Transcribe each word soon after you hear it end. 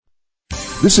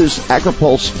This is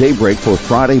AgriPulse Daybreak for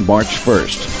Friday, March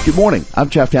 1st. Good morning.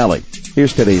 I'm Jeff Talley.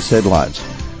 Here's today's headlines.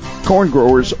 Corn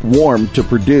growers warm to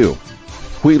Purdue.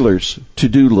 Wheeler's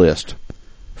to-do list.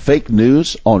 Fake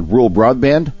news on rural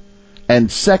broadband.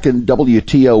 And second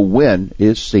WTO win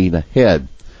is seen ahead.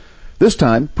 This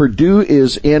time, Purdue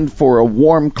is in for a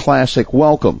warm classic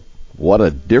welcome. What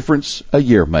a difference a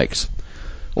year makes.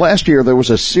 Last year, there was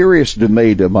a serious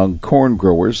debate among corn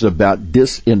growers about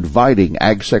disinviting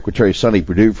Ag Secretary Sonny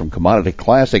Perdue from Commodity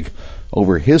Classic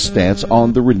over his stance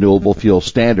on the renewable fuel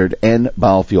standard and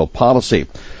biofuel policy.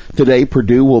 Today,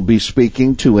 Perdue will be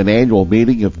speaking to an annual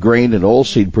meeting of grain and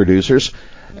oilseed producers,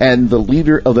 and the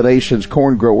leader of the nation's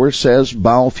corn growers says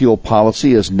biofuel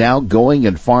policy is now going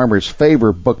in farmers'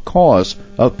 favor because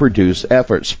of Perdue's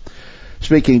efforts.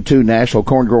 Speaking to National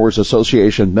Corn Growers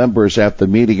Association members at the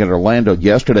meeting in Orlando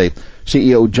yesterday,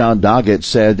 CEO John Doggett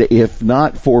said if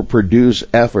not for Perdue's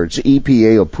efforts,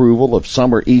 EPA approval of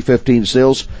summer E15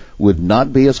 sales would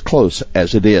not be as close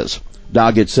as it is.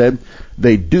 Doggett said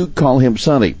they do call him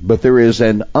Sonny, but there is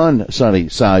an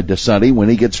unsunny side to Sonny when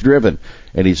he gets driven,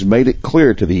 and he's made it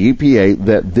clear to the EPA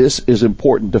that this is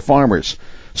important to farmers.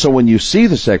 So when you see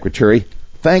the Secretary,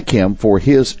 thank him for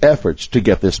his efforts to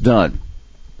get this done.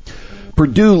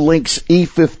 Purdue links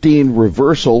E15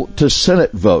 reversal to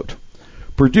Senate vote.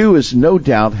 Purdue is no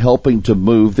doubt helping to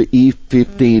move the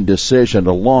E15 decision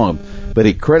along, but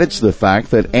he credits the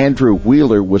fact that Andrew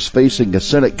Wheeler was facing a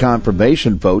Senate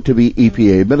confirmation vote to be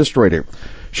EPA administrator.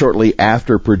 Shortly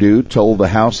after Purdue told the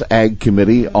House Ag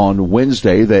Committee on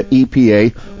Wednesday that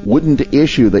EPA wouldn't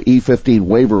issue the E15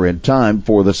 waiver in time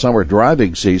for the summer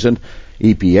driving season,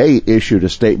 EPA issued a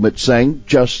statement saying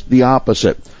just the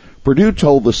opposite. Purdue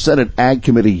told the Senate Ag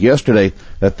Committee yesterday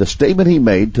that the statement he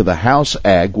made to the House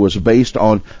Ag was based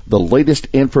on the latest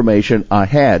information I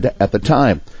had at the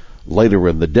time. Later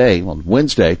in the day, on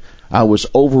Wednesday, I was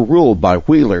overruled by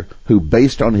Wheeler, who,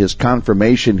 based on his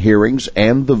confirmation hearings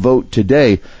and the vote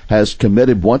today, has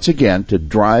committed once again to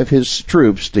drive his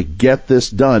troops to get this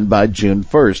done by June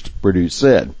 1st, Purdue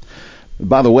said.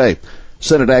 By the way,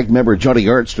 Senate Ag member Joni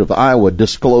Ernst of Iowa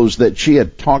disclosed that she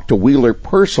had talked to Wheeler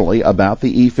personally about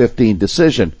the E15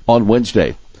 decision on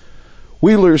Wednesday.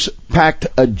 Wheeler's packed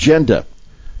agenda.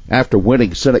 After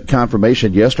winning Senate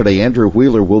confirmation yesterday, Andrew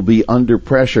Wheeler will be under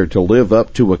pressure to live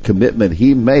up to a commitment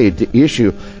he made to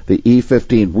issue the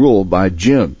E15 rule by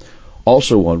June.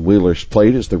 Also on Wheeler's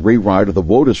plate is the rewrite of the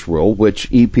WOTUS rule, which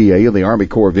EPA and the Army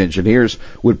Corps of Engineers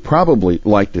would probably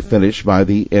like to finish by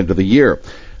the end of the year.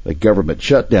 The government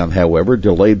shutdown, however,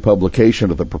 delayed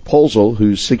publication of the proposal,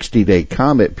 whose 60-day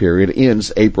comment period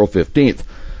ends April 15th.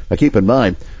 Now keep in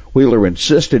mind, Wheeler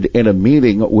insisted in a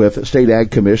meeting with state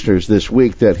ag commissioners this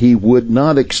week that he would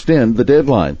not extend the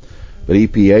deadline. But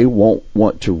EPA won't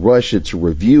want to rush its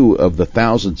review of the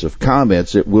thousands of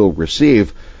comments it will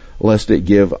receive, lest it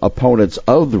give opponents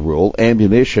of the rule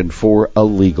ammunition for a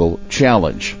legal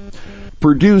challenge.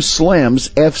 Purdue slams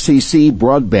FCC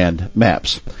broadband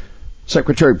maps.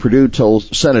 Secretary Perdue told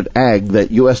Senate Ag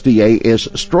that USDA is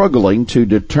struggling to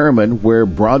determine where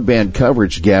broadband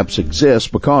coverage gaps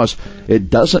exist because it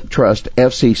doesn't trust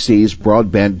FCC's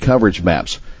broadband coverage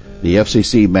maps. The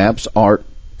FCC maps are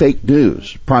fake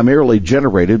news, primarily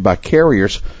generated by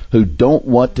carriers who don't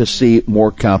want to see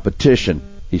more competition,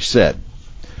 he said.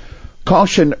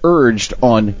 Caution urged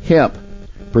on hemp.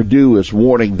 Perdue is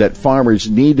warning that farmers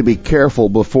need to be careful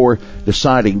before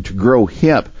deciding to grow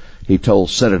hemp. He told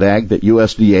Senate Ag that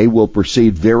USDA will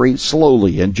proceed very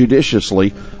slowly and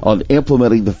judiciously on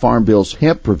implementing the Farm Bill's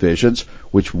hemp provisions,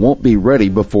 which won't be ready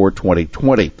before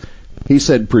 2020. He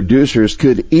said producers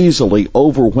could easily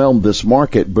overwhelm this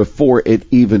market before it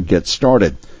even gets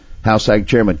started. House Ag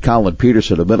Chairman Colin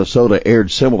Peterson of Minnesota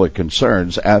aired similar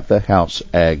concerns at the House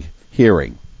Ag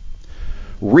hearing.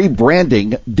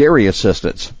 Rebranding dairy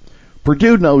assistance.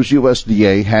 Purdue knows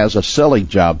USDA has a selling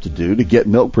job to do to get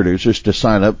milk producers to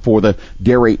sign up for the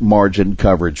Dairy Margin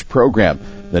Coverage Program,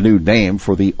 the new name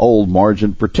for the old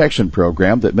margin protection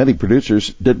program that many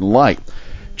producers didn't like.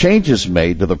 Changes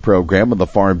made to the program in the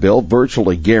Farm Bill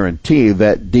virtually guarantee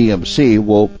that DMC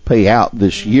will pay out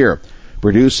this year.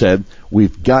 Purdue said,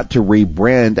 "We've got to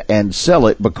rebrand and sell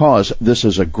it because this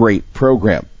is a great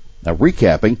program." Now,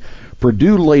 recapping,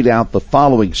 Purdue laid out the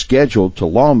following schedule to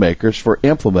lawmakers for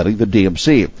implementing the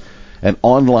DMC. An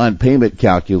online payment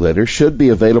calculator should be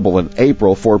available in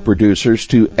April for producers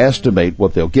to estimate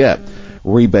what they'll get.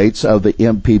 Rebates of the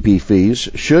MPP fees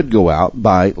should go out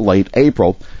by late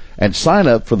April, and sign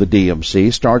up for the DMC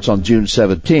starts on June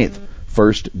 17th.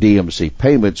 First DMC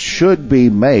payments should be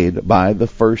made by the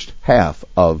first half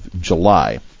of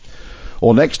July.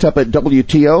 Well, next up at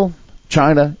WTO,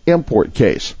 China import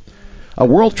case. A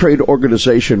World Trade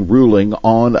Organization ruling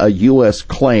on a U.S.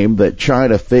 claim that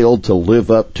China failed to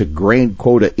live up to grain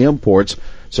quota imports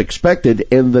is expected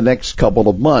in the next couple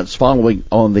of months, following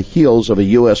on the heels of a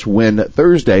U.S. win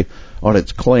Thursday on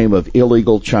its claim of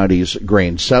illegal Chinese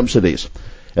grain subsidies.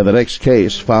 In the next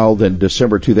case, filed in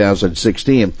December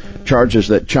 2016, charges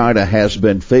that China has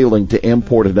been failing to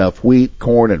import enough wheat,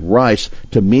 corn, and rice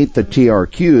to meet the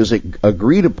TRQs it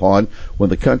agreed upon when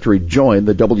the country joined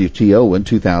the WTO in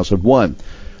 2001.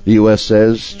 The U.S.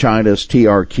 says China's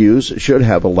TRQs should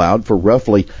have allowed for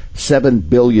roughly $7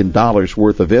 billion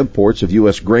worth of imports of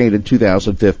U.S. grain in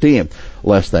 2015.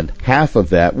 Less than half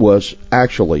of that was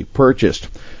actually purchased.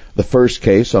 The first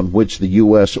case, on which the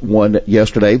U.S. won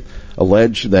yesterday,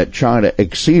 alleged that China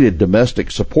exceeded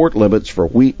domestic support limits for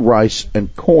wheat, rice,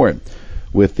 and corn.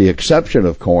 With the exception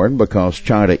of corn, because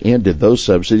China ended those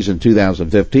subsidies in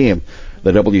 2015,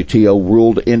 the WTO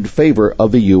ruled in favor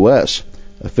of the U.S.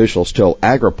 Officials tell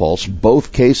AgriPulse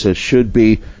both cases should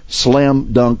be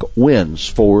slam dunk wins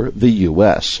for the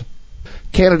U.S.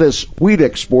 Canada's wheat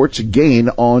exports gain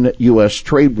on U.S.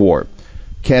 trade war.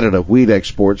 Canada wheat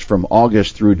exports from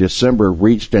August through December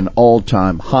reached an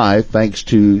all-time high thanks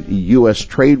to the U.S.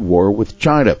 trade war with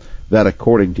China. That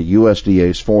according to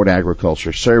USDA's Foreign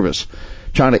Agriculture Service.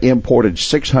 China imported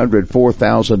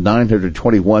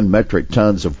 604,921 metric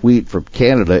tons of wheat from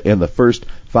Canada in the first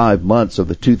 5 months of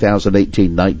the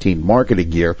 2018-19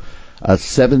 marketing year, a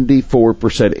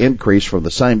 74% increase from the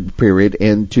same period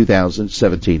in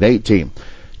 2017-18.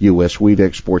 U.S. wheat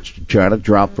exports to China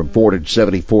dropped from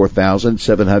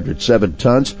 474,707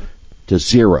 tons to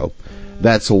zero.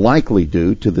 That's likely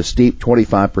due to the steep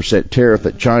 25% tariff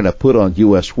that China put on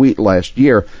U.S. wheat last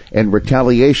year in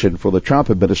retaliation for the Trump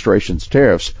administration's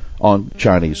tariffs on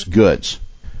Chinese goods.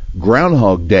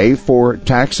 Groundhog Day for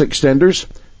tax extenders.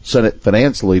 Senate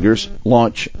finance leaders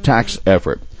launch tax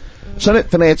effort.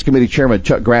 Senate Finance Committee Chairman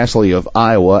Chuck Grassley of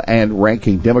Iowa and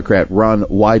Ranking Democrat Ron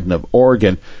Wyden of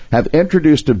Oregon have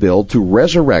introduced a bill to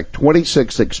resurrect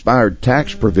 26 expired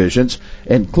tax provisions,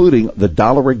 including the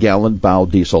 $1-a-gallon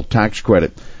biodiesel tax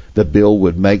credit. The bill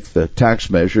would make the tax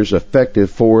measures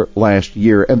effective for last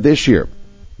year and this year.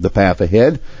 The path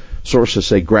ahead? Sources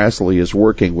say Grassley is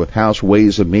working with House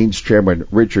Ways and Means Chairman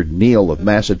Richard Neal of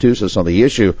Massachusetts on the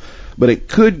issue, but it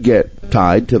could get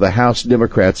tied to the House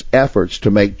Democrats' efforts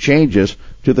to make changes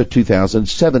to the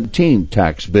 2017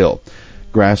 tax bill.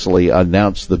 Grassley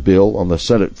announced the bill on the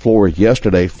Senate floor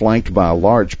yesterday, flanked by a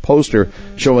large poster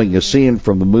showing a scene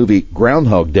from the movie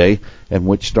Groundhog Day, in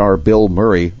which star Bill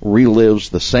Murray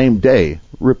relives the same day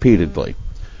repeatedly.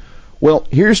 Well,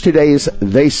 here's today's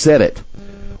They Said It.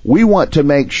 We want to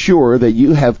make sure that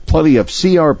you have plenty of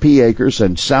CRP acres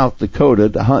in South Dakota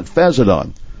to hunt pheasant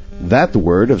on. That the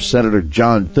word of Senator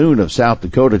John Thune of South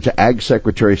Dakota to Ag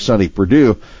Secretary Sonny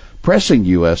Perdue, pressing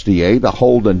USDA to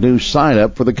hold a new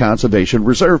sign-up for the Conservation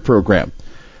Reserve Program.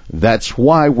 That's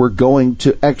why we're going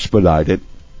to expedite it,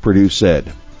 Perdue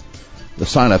said. The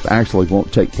sign-up actually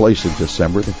won't take place in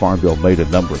December. The Farm Bill made a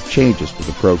number of changes to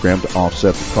the program to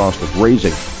offset the cost of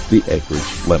raising the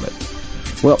acreage limit.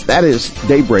 Well, that is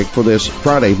Daybreak for this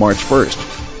Friday, March 1st.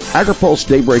 AgriPulse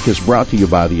Daybreak is brought to you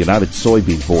by the United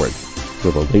Soybean Board. For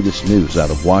the latest news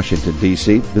out of Washington,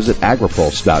 D.C., visit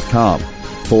agripulse.com.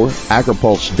 For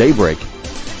AgriPulse Daybreak,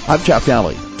 I'm Jeff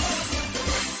Daly.